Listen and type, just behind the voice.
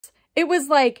It was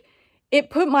like, it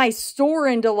put my store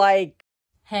into like...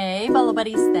 Hey, Bolo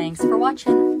buddies, thanks for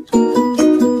watching. Full-time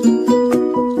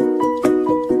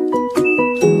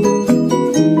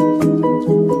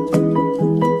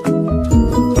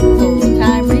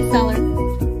reseller.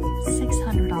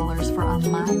 $600 for a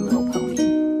My Little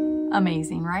Pony.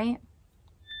 Amazing, right?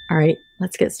 All right,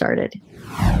 let's get started.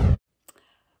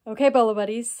 Okay, Bolo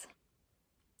buddies.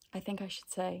 I think I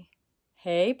should say,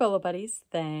 hey, Bolo buddies,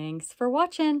 thanks for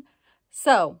watching.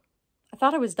 So, I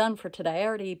thought I was done for today. I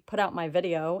already put out my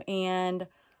video and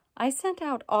I sent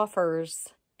out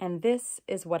offers and this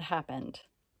is what happened.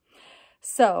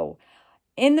 So,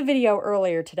 in the video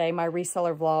earlier today, my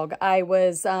reseller vlog, I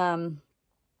was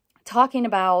talking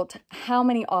about how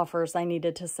many offers I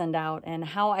needed to send out and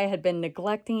how I had been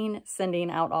neglecting sending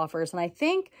out offers. And I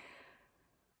think,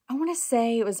 I want to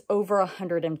say it was over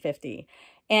 150.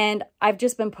 And I've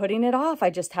just been putting it off. I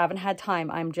just haven't had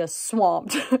time. I'm just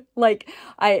swamped.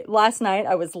 Last night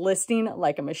I was listing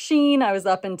like a machine. I was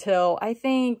up until, I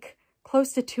think,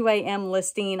 close to 2 a.m.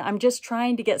 listing. I'm just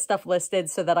trying to get stuff listed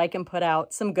so that I can put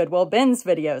out some Goodwill bins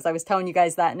videos. I was telling you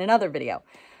guys that in another video.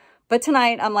 But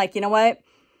tonight I'm like, you know what?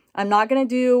 I'm not going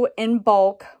to do in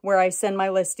bulk where I send my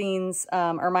listings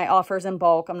or my offers in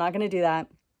bulk. I'm not going to do that.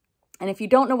 And if you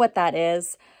don't know what that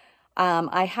is,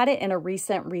 I had it in a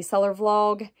recent reseller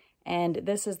vlog, and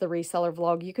this is the reseller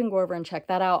vlog. You can go over and check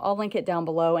that out. I'll link it down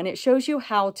below, and it shows you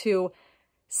how to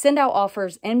send out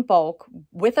offers in bulk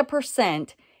with a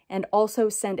 % and also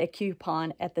send a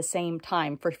coupon at the same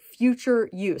time for future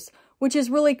use, which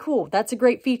is really cool. That's a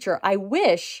great feature. I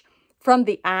wish from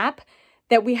the app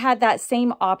that we had that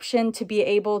same option to be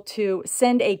able to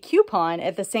send a coupon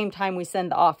at the same time we send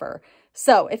the offer.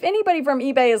 So if anybody from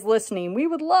eBay is listening, we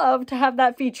would love to have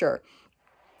that feature.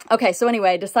 Okay, so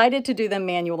anyway, I decided to do them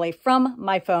manually from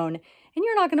my phone, and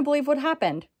you're not going to believe what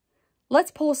happened. Let's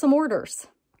pull some orders.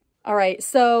 All right,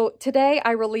 so today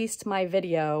I released my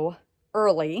video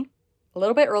early, a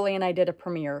little bit early, and I did a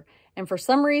premiere. And for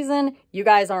some reason, you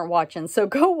guys aren't watching. So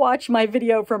go watch my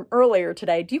video from earlier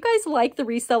today. Do you guys like the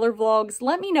reseller vlogs?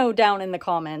 Let me know down in the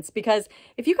comments, because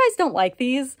if you guys don't like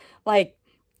these, like,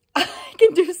 I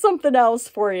can do something else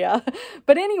for you.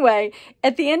 But anyway,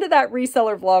 at the end of that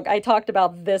reseller vlog, I talked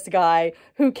about this guy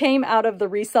who came out of the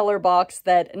reseller box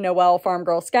that Noelle Farm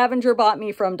Girl Scavenger bought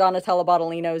me from Donatella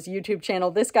Bottolino's YouTube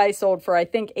channel. This guy sold for, I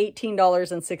think,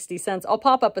 $18.60. I'll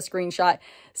pop up a screenshot.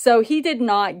 So he did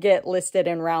not get listed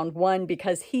in round one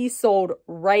because he sold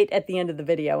right at the end of the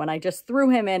video, and I just threw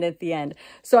him in at the end.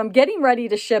 So I'm getting ready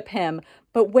to ship him,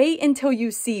 but wait until you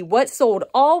see what sold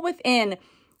all within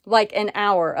like an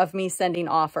hour of me sending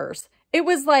offers. It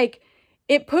was like,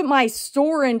 it put my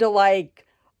store into like,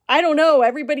 I don't know,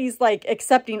 everybody's like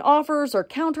accepting offers or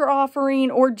counter offering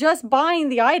or just buying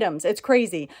the items. It's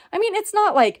crazy. I mean, it's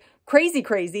not like crazy,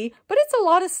 but it's a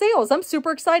lot of sales. I'm super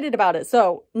excited about it.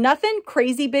 So nothing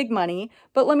crazy big money,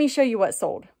 but let me show you what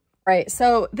sold. All right,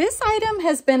 so this item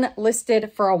has been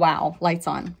listed for a while, lights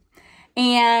on.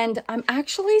 And I'm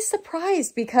actually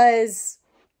surprised because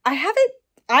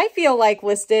I feel like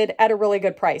listed at a really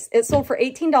good price. It sold for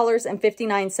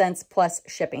 $18.59 plus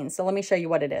shipping. So let me show you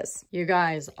what it is. You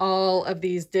guys, all of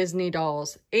these Disney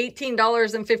dolls,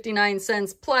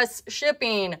 $18.59 plus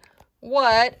shipping.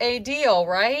 What a deal,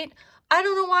 right? I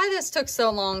don't know why this took so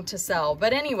long to sell,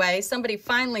 but anyway, somebody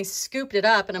finally scooped it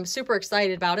up and I'm super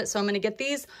excited about it. So I'm going to get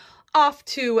these off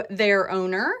to their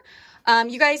owner.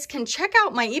 You guys can check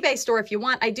out my eBay store if you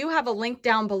want. I do have a link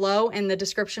down below in the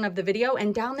description of the video.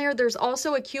 And down there, there's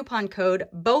also a coupon code,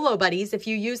 bolobuddies. If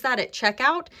you use that at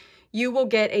checkout, you will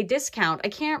get a discount. I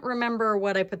can't remember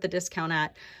what I put the discount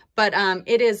at, but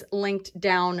it is linked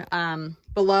down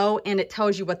below and it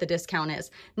tells you what the discount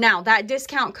is. Now, that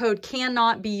discount code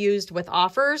cannot be used with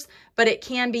offers, but it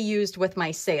can be used with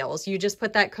my sales. You just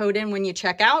put that code in when you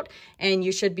check out and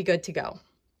you should be good to go.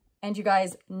 And you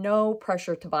guys, no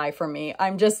pressure to buy from me.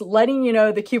 I'm just letting you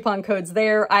know the coupon code's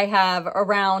there. I have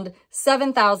around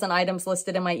 7,000 items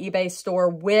listed in my eBay store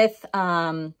with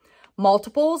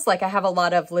multiples. Like I have a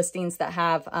lot of listings that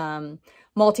have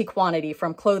multi-quantity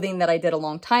from clothing that I did a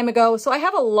long time ago. So I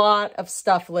have a lot of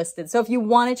stuff listed. So if you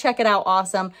want to check it out,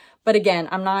 awesome. But again,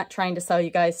 I'm not trying to sell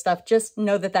you guys stuff. Just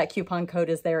know that that coupon code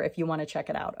is there if you want to check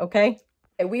it out, okay?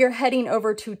 We are heading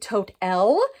over to Tote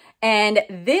L, and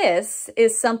this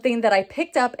is something that I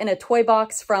picked up in a toy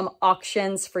box from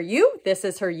Auctions for You. This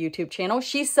is her YouTube channel.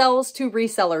 She sells to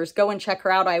resellers. Go and check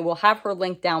her out. I will have her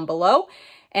link down below.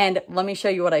 And let me show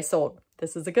you what I sold.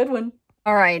 This is a good one.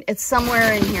 All right, it's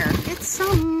somewhere in here. It's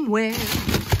somewhere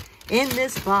in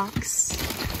this box.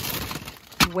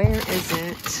 Where is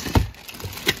it?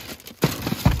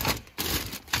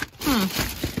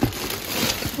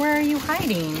 Where are you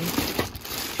hiding?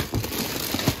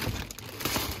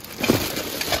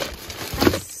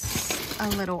 That's a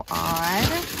little odd.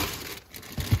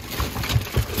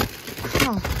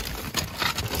 Oh.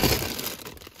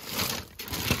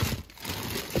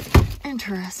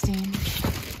 Interesting.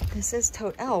 This is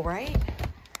tote L, right?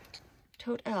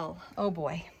 Tote L. Oh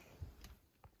boy.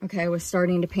 Okay, I was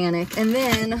starting to panic. And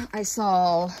then I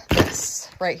saw this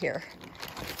right here.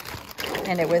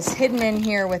 And it was hidden in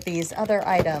here with these other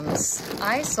items.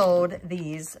 I sold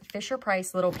these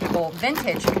Fisher-Price Little People,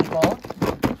 vintage people,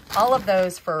 all of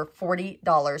those for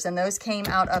 $40. And those came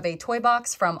out of a toy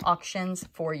box from Auctions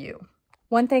for You.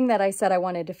 One thing that I said I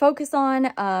wanted to focus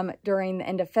on during the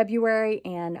end of February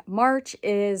and March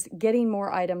is getting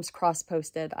more items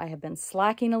cross-posted. I have been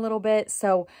slacking a little bit.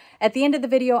 So at the end of the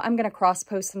video, I'm going to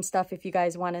cross-post some stuff if you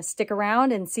guys want to stick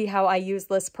around and see how I use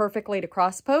lists perfectly to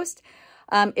cross-post.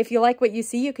 If you like what you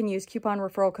see, you can use coupon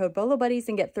referral code bolobuddies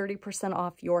and get 30%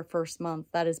 off your first month.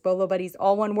 That is bolobuddies,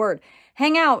 all one word.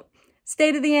 Hang out,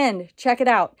 stay to the end, check it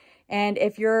out. And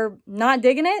if you're not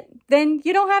digging it, then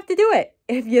you don't have to do it.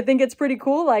 If you think it's pretty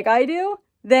cool like I do,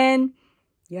 then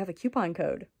you have a coupon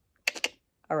code.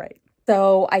 All right.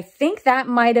 So I think that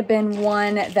might have been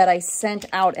one that I sent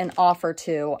out an offer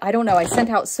to. I don't know. I sent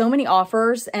out so many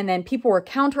offers and then people were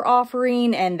counter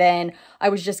offering and then I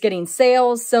was just getting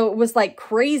sales. So it was like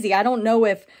crazy. I don't know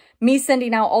if me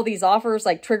sending out all these offers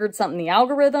like triggered something in the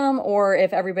algorithm or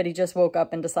if everybody just woke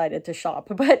up and decided to shop.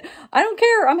 But I don't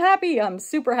care. I'm happy. I'm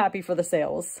super happy for the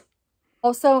sales.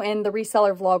 Also in the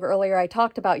reseller vlog earlier, I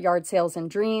talked about yard sales and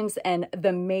dreams and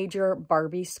the major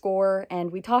Barbie score.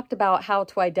 And we talked about how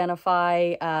to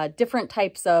identify different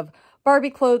types of Barbie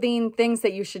clothing, things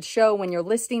that you should show when you're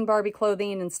listing Barbie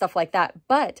clothing and stuff like that.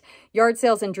 But Yard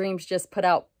Sales and Dreams just put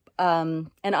out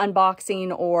an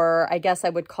unboxing, or I guess I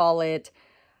would call it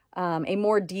a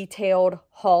more detailed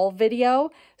haul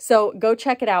video. So go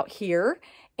check it out here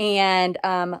and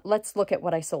let's look at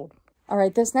what I sold. All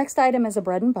right, this next item is a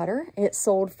bread and butter. It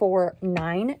sold for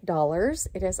 $9.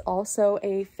 It is also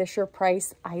a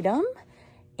Fisher-Price item.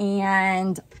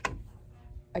 And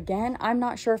again, I'm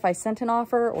not sure if I sent an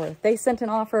offer or if they sent an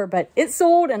offer, but it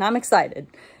sold and I'm excited.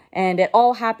 And it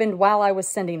all happened while I was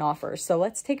sending offers. So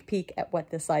let's take a peek at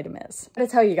what this item is. I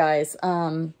gotta tell you guys,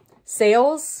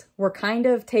 sales were kind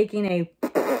of taking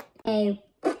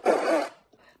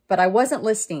but I wasn't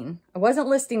listing. I wasn't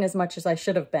listing as much as I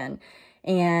should have been.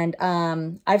 And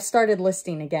I've started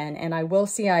listing again, and I will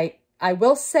say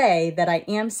that I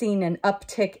am seeing an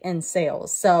uptick in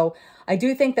sales. So I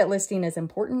do think that listing is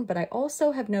important, but I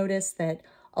also have noticed that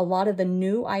a lot of the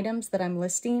new items that I'm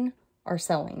listing are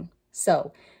selling.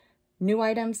 So new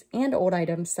items and old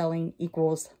items selling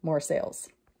equals more sales.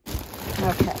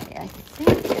 Okay, I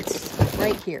think it's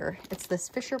right here. It's this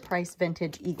Fisher-Price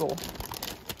Vintage Eagle.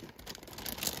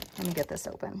 Let me get this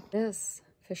open. This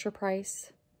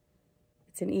Fisher-Price,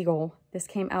 it's an eagle. This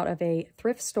came out of a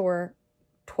thrift store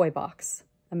toy box,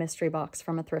 a mystery box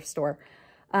from a thrift store.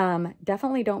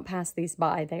 Definitely don't pass these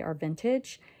by. They are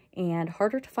vintage and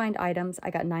harder to find items.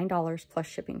 I got $9 plus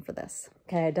shipping for this.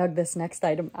 Okay, I dug this next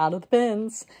item out of the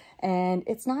bins, and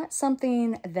it's not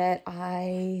something that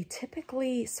I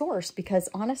typically source because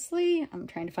honestly, I'm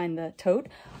trying to find the tote.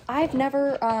 I've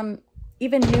never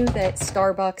even knew that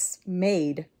Starbucks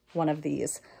made one of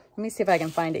these. Let me see if I can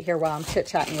find it here while I'm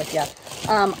chit-chatting with you.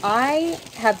 I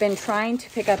have been trying to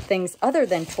pick up things other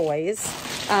than toys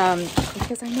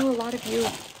because I know a lot of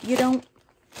you don't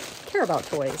care about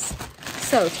toys.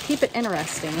 So to keep it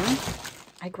interesting,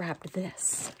 I grabbed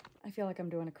this. I feel like I'm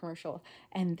doing a commercial.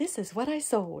 And this is what I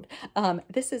sold.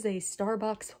 This is a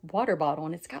Starbucks water bottle,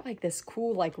 and it's got like this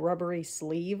cool like rubbery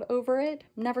sleeve over it.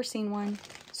 Never seen one.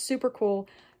 Super cool.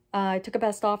 I took a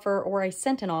best offer, or I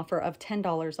sent an offer of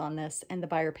 $10 on this, and the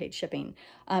buyer paid shipping.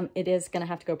 It is going to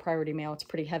have to go priority mail. It's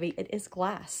pretty heavy. It is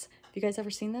glass. Have you guys ever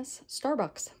seen this?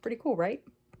 Starbucks. Pretty cool, right?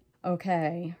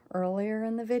 Okay, earlier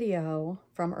in the video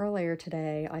from earlier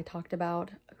today, I talked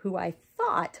about who I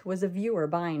thought was a viewer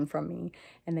buying from me,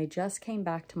 and they just came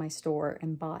back to my store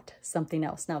and bought something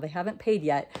else. Now, they haven't paid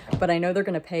yet, but I know they're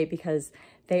going to pay because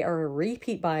they are a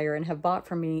repeat buyer and have bought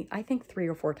from me, I think 3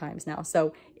 or 4 times now.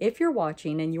 So if you're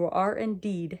watching and you are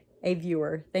indeed a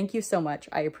viewer, thank you so much.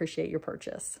 I appreciate your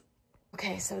purchase.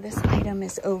 Okay, so this item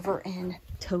is over in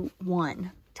tote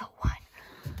 1. Tote 1.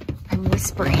 I'm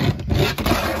whispering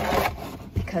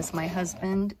because my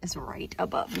husband is right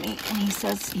above me and he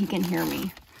says he can hear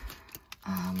me.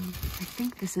 I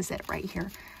think this is it right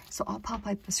here. So I'll pop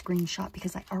up a screenshot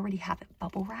because I already have it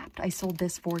bubble wrapped. I sold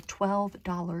this for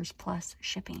 $12 plus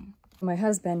shipping. My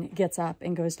husband gets up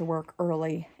and goes to work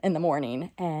early in the morning,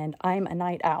 and I'm a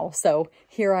night owl. So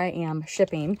here I am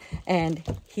shipping, and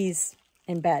he's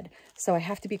in bed. So I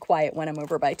have to be quiet when I'm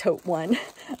over by tote 1.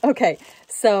 Okay,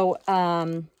 so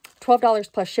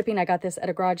 $12 plus shipping. I got this at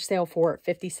a garage sale for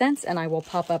 50 cents, and I will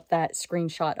pop up that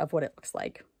screenshot of what it looks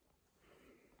like.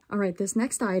 All right, this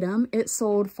next item, it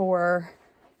sold for,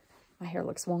 my hair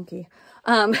looks wonky.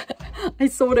 I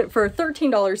sold it for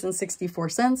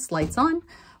 $13.64, lights on.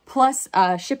 Plus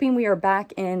shipping. We are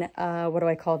back in, what do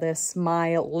I call this?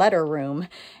 My letter room.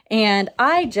 And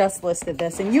I just listed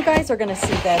this, and you guys are going to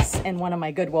see this in one of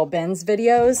my Goodwill bins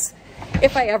videos,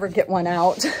 if I ever get one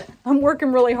out. I'm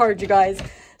working really hard, you guys.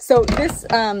 So this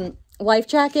life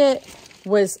jacket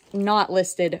was not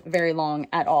listed very long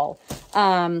at all.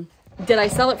 Did I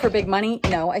sell it for big money?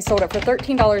 No, I sold it for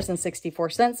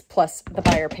 $13.64 plus the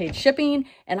buyer paid shipping,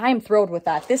 and I'm thrilled with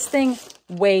that. This thing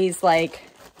weighs like,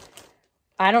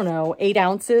 I don't know, 8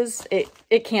 ounces.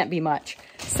 It can't be much.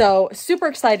 So super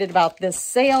excited about this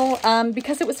sale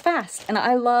because it was fast, and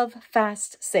I love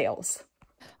fast sales.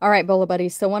 All right, Bolo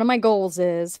buddies. So one of my goals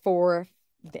is for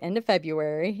the end of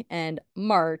February and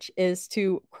March is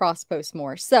to cross post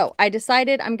more. So I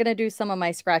decided I'm going to do some of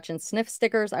my scratch and sniff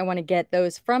stickers. I want to get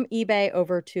those from eBay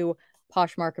over to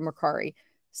Poshmark and Mercari.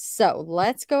 So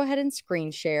let's go ahead and screen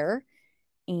share.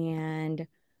 And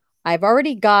I've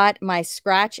already got my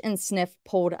scratch and sniff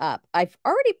pulled up. I've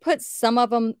already put some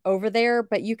of them over there,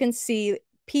 but you can see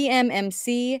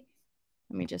PMMC.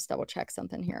 Let me just double check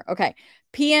something here. Okay.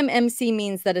 PMMC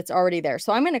means that it's already there.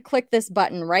 So I'm going to click this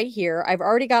button right here. I've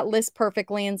already got List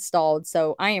Perfectly installed,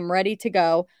 so I am ready to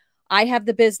go. I have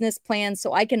the business plan,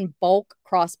 so I can bulk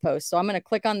cross post. So I'm going to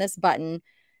click on this button.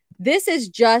 This is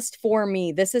just for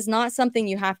me. This is not something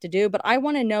you have to do, but I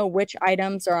want to know which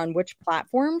items are on which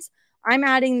platforms. I'm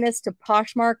adding this to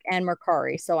Poshmark and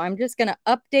Mercari. So I'm just going to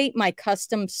update my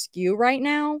custom SKU right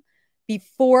now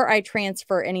before I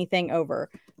transfer anything over.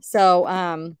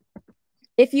 So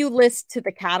if you list to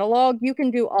the catalog, you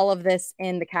can do all of this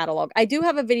in the catalog. I do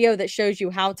have a video that shows you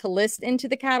how to list into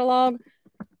the catalog.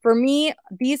 For me,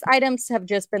 these items have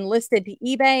just been listed to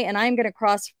eBay, and I'm going to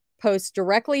cross post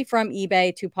directly from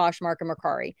eBay to Poshmark and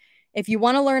Mercari. If you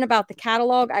want to learn about the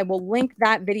catalog, I will link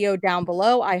that video down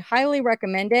below. I highly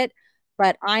recommend it,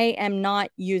 but I am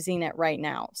not using it right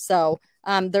now. So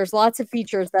there's lots of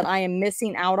features that I am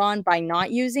missing out on by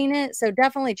not using it. So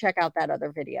definitely check out that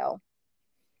other video.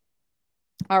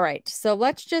 All right, so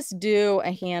let's just do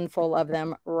a handful of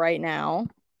them right now.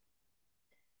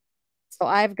 So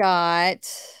I've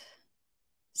got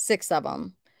 6 of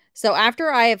them. So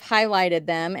after I have highlighted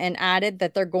them and added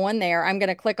that they're going there, I'm going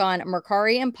to click on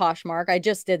Mercari and Poshmark. I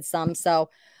just did some, so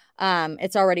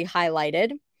it's already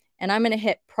highlighted. And I'm going to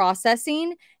hit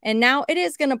processing. And now it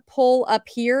is going to pull up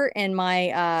here in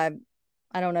my,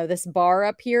 I don't know, this bar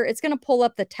up here. It's going to pull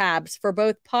up the tabs for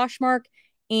both Poshmark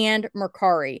and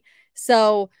Mercari.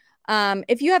 So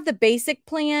if you have the basic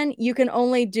plan, you can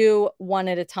only do one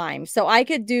at a time. So I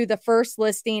could do the first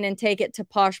listing and take it to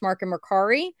Poshmark and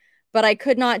Mercari, but I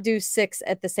could not do 6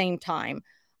 at the same time.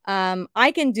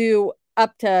 I can do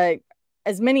up to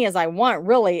as many as I want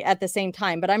really at the same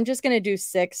time, but I'm just going to do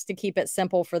 6 to keep it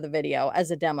simple for the video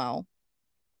as a demo.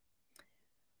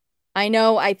 I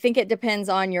know, I think it depends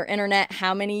on your internet,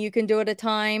 how many you can do at a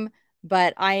time,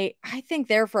 but I think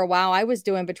there for a while, I was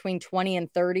doing between 20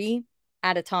 and 30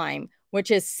 at a time,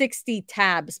 which is 60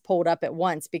 tabs pulled up at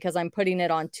once because I'm putting it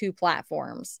on 2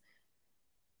 platforms.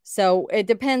 So it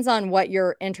depends on what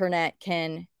your internet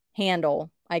can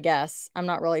handle, I guess. I'm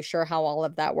not really sure how all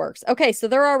of that works. Okay, so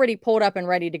they're already pulled up and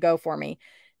ready to go for me.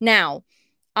 Now,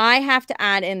 I have to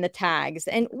add in the tags.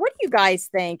 And what do you guys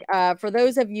think? For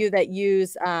those of you that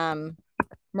use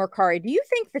Mercari, do you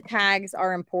think the tags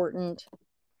are important?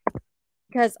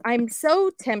 Because I'm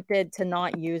so tempted to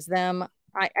not use them.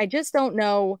 I just don't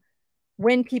know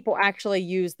when people actually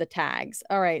use the tags.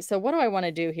 All right, so what do I want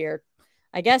to do here?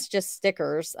 I guess just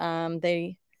stickers. And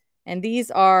these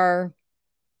are,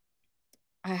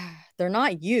 they're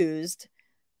not used.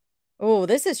 Oh,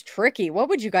 this is tricky. What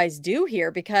would you guys do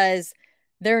here? Because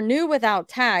they're new without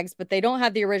tags, but they don't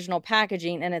have the original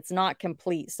packaging and it's not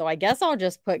complete. So I guess I'll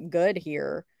just put good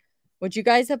here. Would you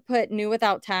guys have put new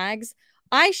without tags?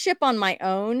 I ship on my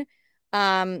own.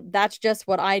 That's just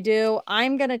what I do.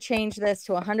 I'm going to change this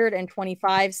to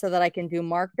 125 so that I can do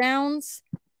markdowns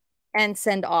and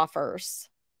send offers.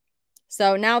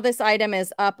 So now this item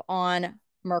is up on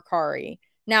Mercari.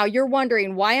 Now you're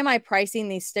wondering, why am I pricing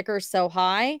these stickers so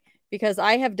high? Because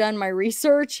I have done my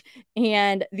research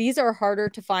and these are harder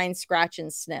to find scratch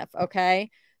and sniff.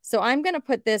 Okay. So I'm going to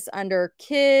put this under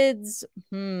kids.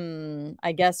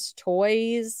 I guess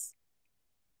toys.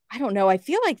 I don't know. I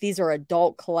feel like these are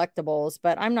adult collectibles,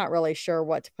 but I'm not really sure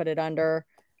what to put it under.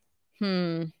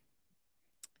 I'm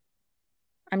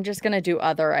just going to do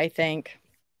other, I think.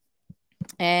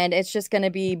 And it's just going to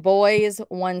be boys,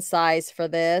 one size for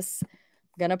this. I'm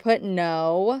going to put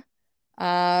no.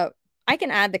 I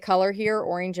can add the color here,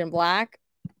 orange and black.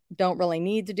 Don't really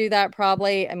need to do that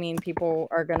probably. I mean, people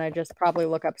are going to just probably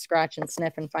look up scratch and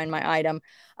sniff and find my item.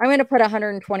 I'm going to put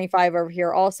 125 over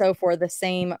here also for the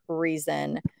same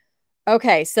reason.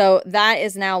 Okay, so that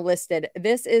is now listed.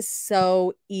 This is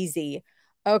so easy.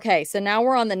 Okay, so now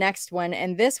we're on the next one,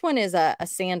 and this one is a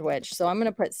sandwich. So I'm going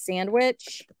to put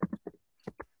sandwich,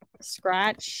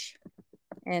 scratch,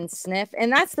 and sniff.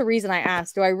 And that's the reason I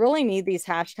asked, do I really need these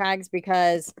hashtags?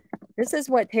 Because this is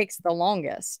what takes the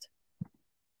longest.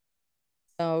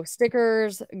 So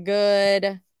stickers,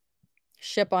 good.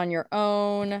 Ship on your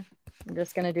own. I'm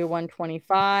just going to do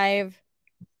 125.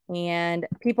 And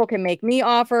people can make me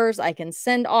offers. I can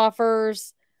send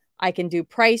offers. I can do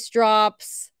price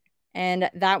drops. And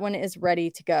that one is ready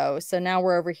to go. So now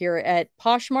we're over here at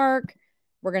Poshmark.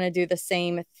 We're going to do the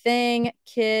same thing.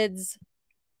 Kids,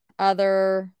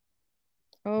 other.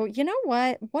 Oh, you know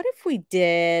what? What if we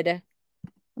did, let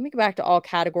me go back to all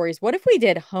categories. What if we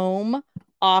did home,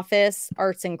 office,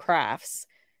 arts and crafts?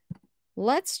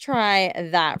 Let's try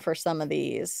that for some of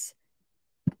these.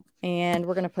 And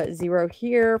we're going to put 0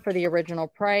 here for the original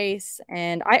price.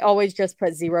 And I always just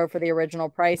put 0 for the original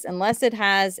price. Unless it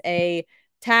has a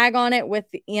tag on it with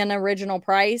an original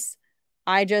price,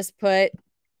 I just put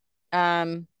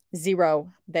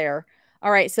 0 there.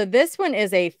 All right, so this one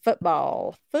is a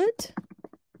football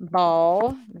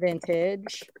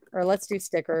vintage. Or let's do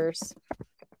stickers.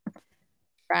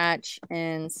 Scratch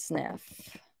and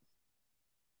sniff.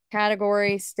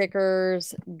 Category,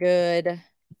 stickers, good.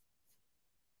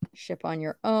 Ship on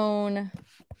your own.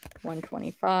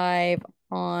 125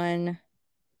 on.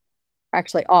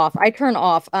 Actually off. I turn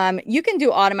off. You can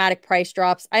do automatic price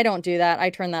drops. I don't do that. I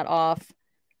turn that off.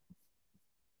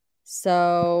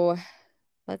 So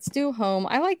let's do home.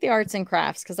 I like the arts and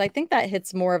crafts because I think that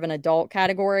hits more of an adult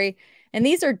category. And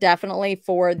these are definitely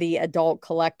for the adult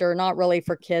collector, not really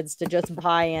for kids to just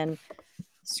buy and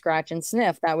scratch and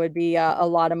sniff. That would be a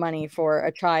lot of money for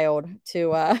a child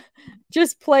to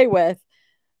just play with.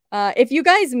 If you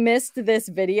guys missed this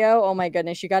video, oh my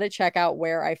goodness, you got to check out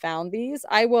where I found these.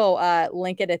 I will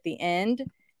link it at the end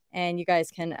and you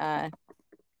guys can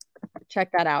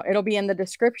check that out. It'll be in the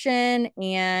description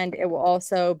and it will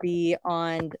also be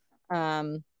on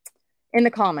in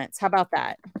the comments. How about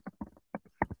that?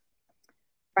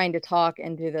 Trying to talk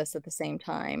and do this at the same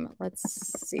time.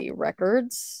 Let's see,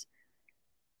 records.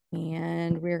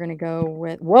 And we're going to go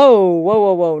with,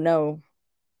 whoa, no.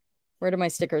 Where do my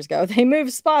stickers go? They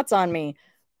move spots on me.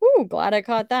 Ooh, glad I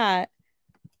caught that.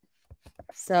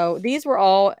 So these were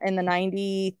all in the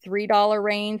 $93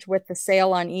 range with the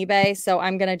sale on eBay. So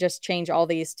I'm going to just change all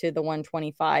these to the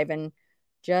 125 and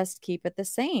just keep it the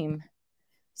same.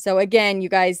 So again, you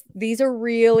guys, these are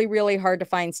really, really hard to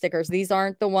find stickers. These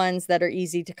aren't the ones that are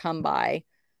easy to come by.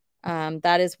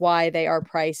 That is why they are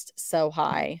priced so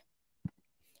high.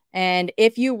 And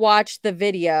if you watch the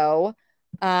video,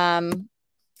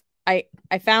 I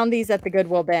found these at the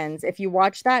Goodwill bins. If you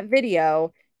watch that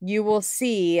video, you will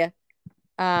see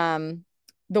the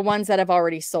ones that have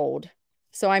already sold.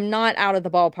 So I'm not out of the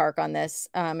ballpark on this.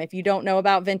 If you don't know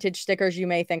about vintage stickers, you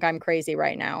may think I'm crazy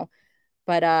right now.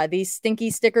 But these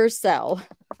stinky stickers sell.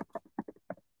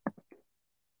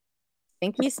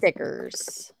 Stinky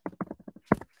stickers.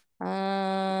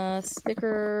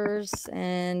 Stickers.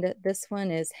 And this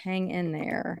one is hang in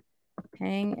there.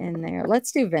 Hang in there.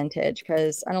 Let's do vintage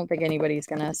because I don't think anybody's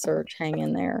going to search hang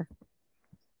in there.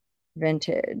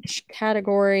 Vintage.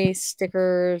 Category,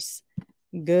 stickers,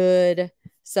 good.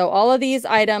 So all of these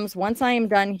items, once I am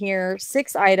done here,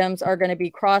 6 items are going to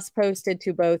be cross-posted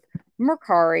to both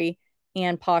Mercari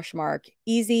and Poshmark.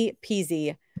 Easy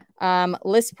peasy.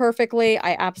 Lists perfectly.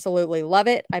 I absolutely love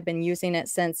it. I've been using it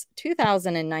since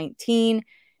 2019.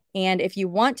 And if you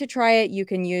want to try it, you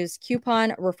can use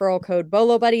coupon referral code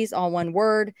bolobuddies, all one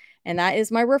word. And that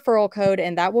is my referral code.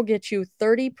 And that will get you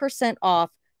 30%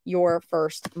 off your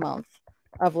first month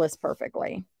of List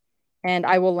Perfectly. And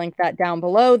I will link that down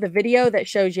below. The video that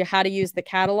shows you how to use the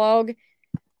catalog.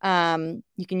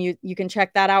 You can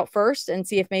check that out first and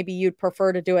see if maybe you'd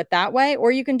prefer to do it that way,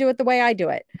 or you can do it the way I do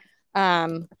it.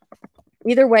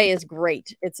 Either way is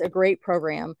great. It's a great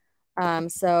program.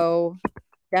 So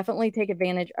definitely take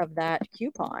advantage of that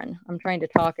coupon. I'm trying to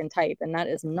talk and type, and that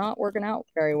is not working out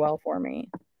very well for me.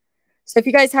 So if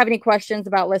you guys have any questions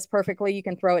about List Perfectly, you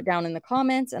can throw it down in the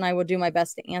comments, and I will do my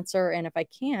best to answer. And if I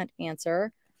can't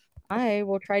answer, I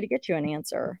will try to get you an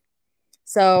answer.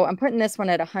 So I'm putting this one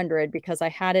at 100 because I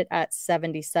had it at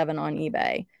 77 on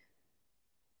eBay.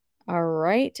 All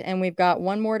right, and we've got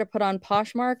one more to put on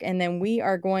Poshmark, and then we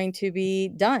are going to be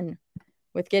done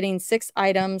with getting 6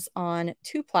 items on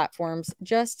 2 platforms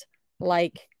just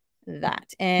like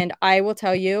that. And I will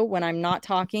tell you, when I'm not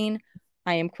talking,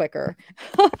 I am quicker.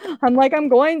 I'm like, I'm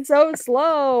going so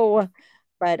slow.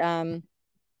 But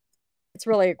it's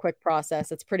really a quick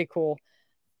process. It's pretty cool.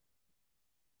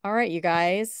 All right, you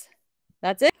guys,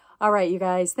 that's it. All right, you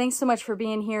guys, thanks so much for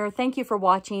being here. Thank you for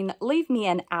watching. Leave me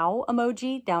an ow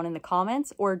emoji down in the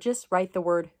comments or just write the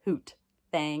word hoot.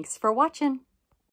 Thanks for watching.